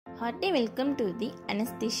Hearty welcome to the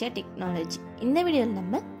anesthesia technology. In the video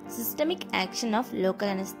நம்ம systemic action of local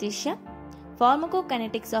anesthesia,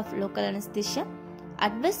 pharmacokinetics of local anesthesia,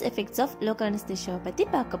 adverse effects of local anesthesia பத்தி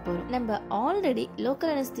பார்க்க போறோம். நம்ம already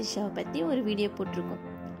local anesthesia பத்தி ஒரு video போட்டுருக்கோம்.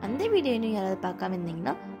 அந்த வீடியோ இன்னும் யாராவது பார்க்காம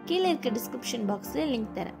இருந்தீங்கன்னா கீழே இருக்க டிஸ்கிரிப்ஷன் பாக்ஸ்ல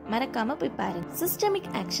லிங்க் தரேன், மறக்காம போய் பாருங்க. Systemic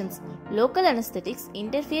actions. Local anesthetics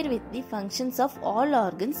interfere with the functions of all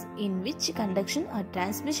organs in which conduction or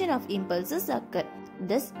transmission of impulses occur.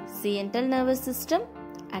 Thus, central nervous system,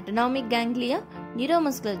 autonomic ganglia,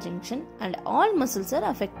 neuromuscular junction and all muscles are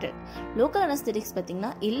affected. Local anesthetics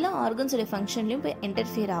பாத்தீங்கன்னா எல்லா organs உடைய ஃபங்க்ஷன்லயும் போய்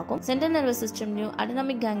interfere ஆகும். Central nervous சிஸ்டம்லயும்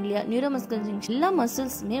autonomic ganglia, neuromuscular junction எல்லா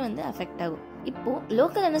மசில்ஸ்மே வந்து affect ஆகும். இப்போ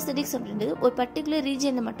local அனஸ்தெட்டிக்ஸ் அப்படின்றது ஒரு பர்டிகுலர்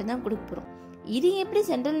ரீஜன்ல மட்டும் தான் கொடுக்க போறோம். இது எப்படி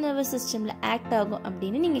சென்ட்ரல் நர்வஸ் சிஸ்டம்ல ஆக்ட் ஆகும்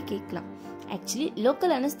அப்படின்னு நீங்க கேட்கலாம். ஆக்சுவலி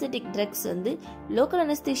லோக்கல் அனஸ்தெட்டிக் ட்ரக்ஸ் வந்து லோக்கல்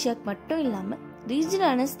அனஸ்தீஷியாக்கு மட்டும் இல்லாம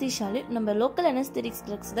ரீஜனல் அனஸ்தீஷியால நம்ம லோக்கல் அனஸ்தெட்டிக்ஸ்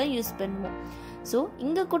ட்ரக்ஸ் தான் யூஸ் பண்ணுவோம். ஸோ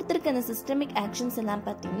இங்க கொடுத்துருக்க அந்த சிஸ்டமிக் ஆக்ஷன்ஸ் எல்லாம்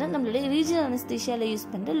பார்த்தீங்கன்னா நம்மளுடைய ரீஜனல் அனஸ்தீஷியால யூஸ்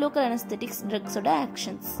பண்ற local அனஸ்தெட்டிக்ஸ் ட்ரக்ஸோட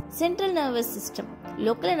actions. Central nervous system.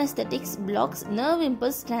 Local anesthetics blocks nerve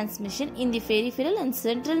impulse transmission in the peripheral and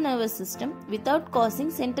central nervous system without causing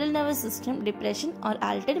central nervous system depression or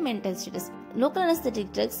altered mental status. Local anesthetic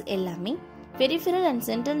drugs எல்லாமே peripheral and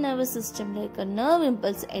central nervous systemல இருக்க nerve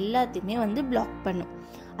impulse எல்லாத்தையுமே வந்து block பண்ணும்.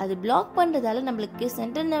 அது black பண்றதால நம்மளுக்கு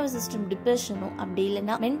central nervous system டிப்ரெஷனோ அப்படி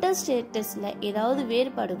இல்லைன்னா mental ஸ்டேட்டஸ்ல ஏதாவது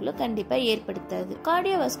வேறுபாடுகளோ கண்டிப்பா ஏற்படுத்தாது.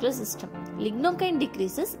 Cardiovascular system. லிக்னோகைன்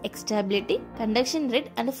decreases எக்ஸ்டாபிலிட்டி, conduction rate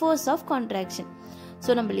and force of contraction.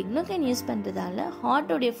 So நம்ம லிக்னோகைன் use பண்றதால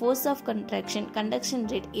ஹார்ட்டோடைய force of contraction, conduction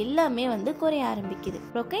rate எல்லாமே வந்து குறைய ஆரம்பிக்குது.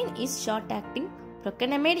 ப்ரோகைன் is short acting.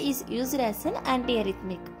 ப்ரோகனமைட் is used as an anti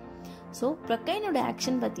arrhythmic. So ப்ரோகைனோட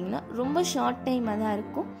action பார்த்தீங்கன்னா ரொம்ப ஷார்ட் டைமாக தான்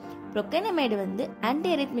இருக்கும். ப்ரோகனமைடு வந்து ஆன்டி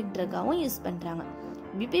அரித்மிக் ட்ரக்காகவும் யூஸ் பண்ணுறாங்க.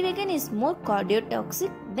 பிபிவேகன் is more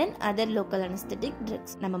கார்டியோடாக்சிக் then other local anaesthetic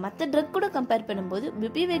drugs. நம்ம மற்ற ட்ரக் கூட கம்பேர் பண்ணும்போது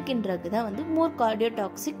பிபிவேகன் ட்ரக் தான் வந்து மோர்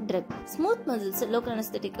கார்டியோடாக்சிக் drug. Smooth muscles local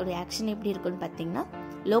அனஸ்தெட்டிக்கோட action எப்படி இருக்குன்னு பார்த்தீங்கன்னா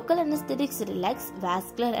local அனஸ்தெட்டிக்ஸ் relax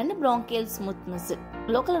vascular and bronchial smooth muscle.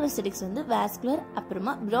 Local அனஸ்தெட்டிக்ஸ் வந்து வாஸ்குலர்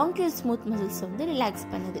அப்புறமா பிராங்கியல் ஸ்மூத் மசில்ஸ் வந்து ரிலாக்ஸ்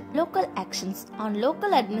பண்ணுது. Local actions. On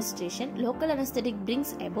local administration local anaesthetic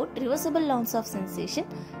brings about reversible loss of sensation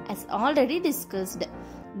as already discussed.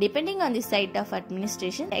 Depending on the site of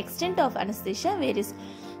administration, the extent of anesthesia varies.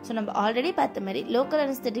 So நம்ம already பார்த்த மாதிரி local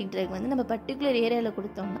anaesthetic drug வந்து நம்ம particular ஏரியாவில்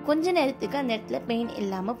கொடுத்தோம்னா கொஞ்ச நேரத்துக்கு அந்த இடத்துல பெயின்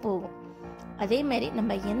இல்லாமல் போகும். அதே மாதிரி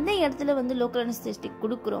நம்ம எந்த இடத்துல வந்து லோக்கல் அனஸ்தெட்டிக்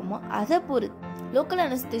கொடுக்குறோமோ அதை பொறுத்து லோக்கல்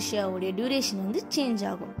அனஸ்தீஷியாவுடைய டியூரேஷன் வந்து சேஞ்ச்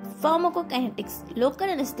ஆகும். Pharmacokinetics. Local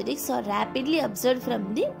anesthetics are rapidly absorbed from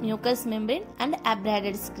the mucous membrane and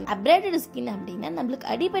abraded skin. Abraded skin அப்படின்னா நம்மளுக்கு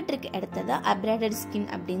அடிபட்டிருக்க இடத்த தான் abraded skin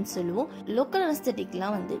அப்படின்னு சொல்லுவோம். லோக்கல்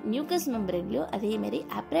அனஸ்தெட்டிக்லாம் வந்து மியூக்கஸ் மெம்பரேன்லயோ அதே மாதிரி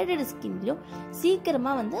abraded skinலயோ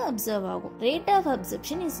சீக்கிரமா வந்து அப்சர்வ் ஆகும். Rate of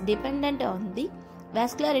absorption is dependent on the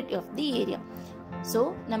vascularity of the area. So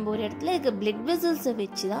நம்ம ஒரு இடத்துல இருக்க பிளட் வெசல்ஸை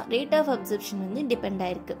வச்சு தான் ரேட் ஆஃப் அப்சர்ப்ஷன் வந்து டிபெண்ட்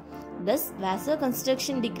ஆயிருக்கு. Thus,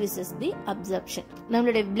 vasoconstriction decreases the absorption.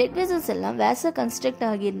 நம்மளுடைய பிளட் வெசல்ஸ் எல்லாம் வேசோ கன்ஸ்ட்ரக்ட்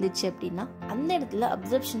ஆகி இருந்துச்சு அப்படின்னா அந்த இடத்துல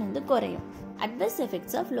அப்சர்ப்ஷன் வந்து குறையும். Adverse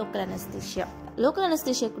effects of local anaesthesia. Local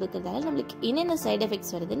anaesthesia கொடுக்கறதால நம்மளுக்கு என்னென்ன சைடு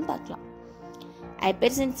எஃபெக்ட்ஸ் வருதுன்னு பார்க்கலாம்.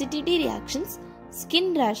 Hyper sensitivity reactions,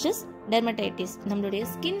 skin rashes, dermatitis. நம்மளுடைய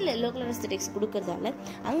ஸ்கின்ல லோக்கல் அனஸ்தெட்டிக்ஸ் கொடுக்கறதால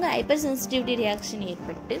அங்கே ஹைப்பர் சென்சிட்டிவிட்டி ரியாக்ஷன்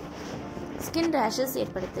ஏற்பட்டு ஸ்கின் ரேஷஸ்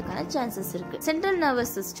ஏற்படுறதுக்கான சான்சஸ் இருக்கு. Central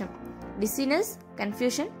nervous system. Dizziness,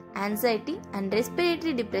 confusion, anxiety and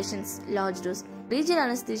respiratory depressions large dose. Regional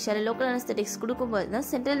அனஸ்தீஷியால local அனஸ்தெட்டிக்ஸ் கொடுக்கும்போது தான்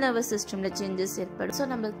சென்ட்ரல் நர்வஸ் சிஸ்டம்ல சேஞ்சஸ் ஏற்படும். ஸோ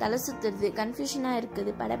நம்மளுக்கு தலை சுத்துறது, கன்ஃபியூஷனா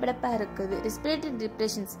இருக்குது, படபடப்பா இருக்குது, ரெஸ்பிரேட்டரி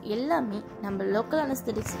டிப்ரெஷன்ஸ் எல்லாமே நம்ம லோக்கல்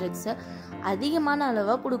அனஸ்தெட்டிக்ஸ் ட்ரக்ஸை அதிகமான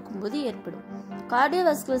அளவாக கொடுக்கும்போது ஏற்படும்.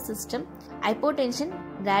 Cardiovascular system. Hypotension,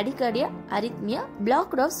 bradycardia, arrhythmia,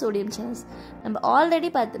 blocked of sodium channels. நம்ம ஆல்ரெடி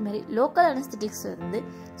பார்த்த மாதிரி லோக்கல் அனஸ்தெட்டிக்ஸ் வந்து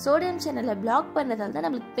சோடியம் சேனலை பிளாக் பண்றதால தான்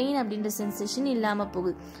நம்மளுக்கு பெயின் அப்படின்ற சென்சேஷன் இல்லாம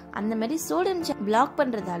போகுது. அந்த மாதிரி சோடியம் சேனல் பிளாக்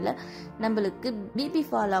பண்றதால நம்மளுக்கு பிபி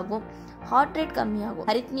ஃபால் ஆகும், ஹார்ட் ரேட் கம்மியாகும்,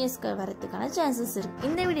 அரித்மியஸ் வரதுக்கான சான்சஸ் இருக்கு.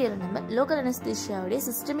 இந்த வீடியோல நம்ம லோக்கல் அனஸ்தீஷியாவுடைய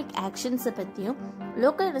சிஸ்டமிக் ஆக்ஷன்ஸை பத்தியும்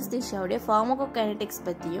லோக்கல் அனஸ்தீஷியாவுடைய ஃபார்மகோகைனெடிக்ஸ்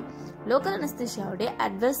பத்தியும் லோக்கல் அனஸ்தீஷியாவுடைய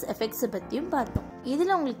அட்வர்ஸ் எஃபெக்ட்ஸ் பத்தியும் பார்த்தோம்.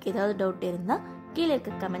 இதுல உங்களுக்கு ஏதாவது டவுட் இருந்தா கீழே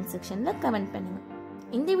இருக்க கமெண்ட் செக்ஷன்ல கமெண்ட் பண்ணுங்க.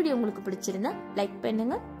 இந்த வீடியோ உங்களுக்கு பிடிச்சிருந்தா லைக்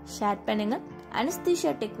பண்ணுங்க, ஷேர் பண்ணுங்க,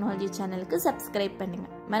 அனஸ்தீஷியா டெக்னாலஜி சேனலுக்கு சப்ஸ்கிரைப் பண்ணுங்க.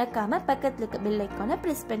 மறக்காம பக்கத்துல இருக்க பெல் ஐகானை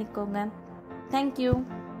பிரஸ் பண்ணிக்கோங்க. தேங்க்யூ.